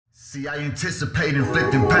See, I anticipate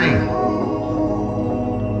inflicting pain.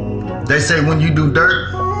 They say when you do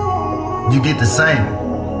dirt, you get the same.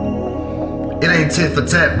 It ain't tit for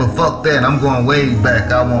tat, but fuck that, I'm going way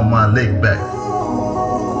back. I want my lick back.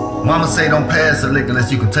 Mama say don't pass a lick unless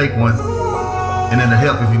you can take one, and it'll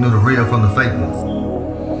help if you knew the real from the fake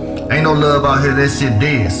ones. Ain't no love out here, that shit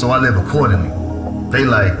dead, so I live accordingly. They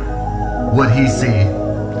like what he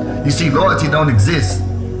said. You see, loyalty don't exist,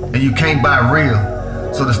 and you can't buy real.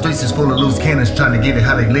 So the streets is full of loose cannons trying to get it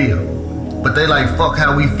how they live. But they like fuck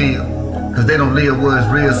how we feel, cause they don't live where it's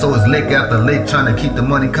real, so it's lick after lick trying to keep the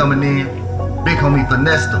money coming in. Big homie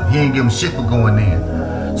finessed him, he ain't give him shit for going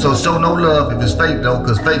in. So show no love if it's fake though,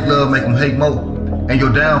 cause fake love make them hate more. And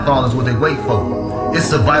your downfall is what they wait for. It's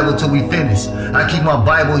survival till we finish. I keep my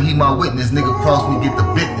Bible, he my witness. Nigga cross me, get the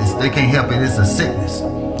business. They can't help it, it's a sickness.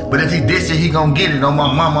 But if he dish it, he gon' get it. On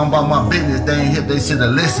my mama, I'm about my business. They ain't hip, they shoulda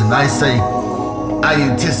listened. I say, I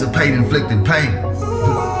anticipate inflicting pain.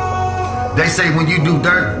 They say when you do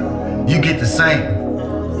dirt, you get the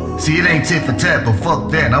same. See, it ain't tit for tat, but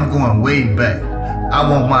fuck that, I'm going way back. I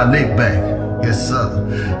want my lick back. Yes,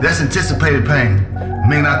 sir. That's anticipated pain.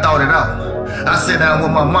 Man, I thought it out. I sat down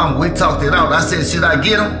with my mama, we talked it out. I said, should I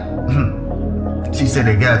get him? She said,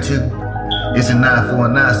 they got you. It's a 9 for a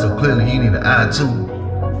 9, so clearly you need an eye too.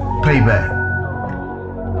 Payback.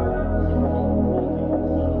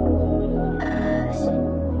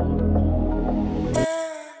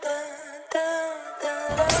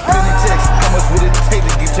 How much would it take to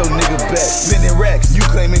get your nigga back? Spending racks, you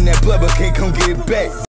claiming that blood but can't come get it back.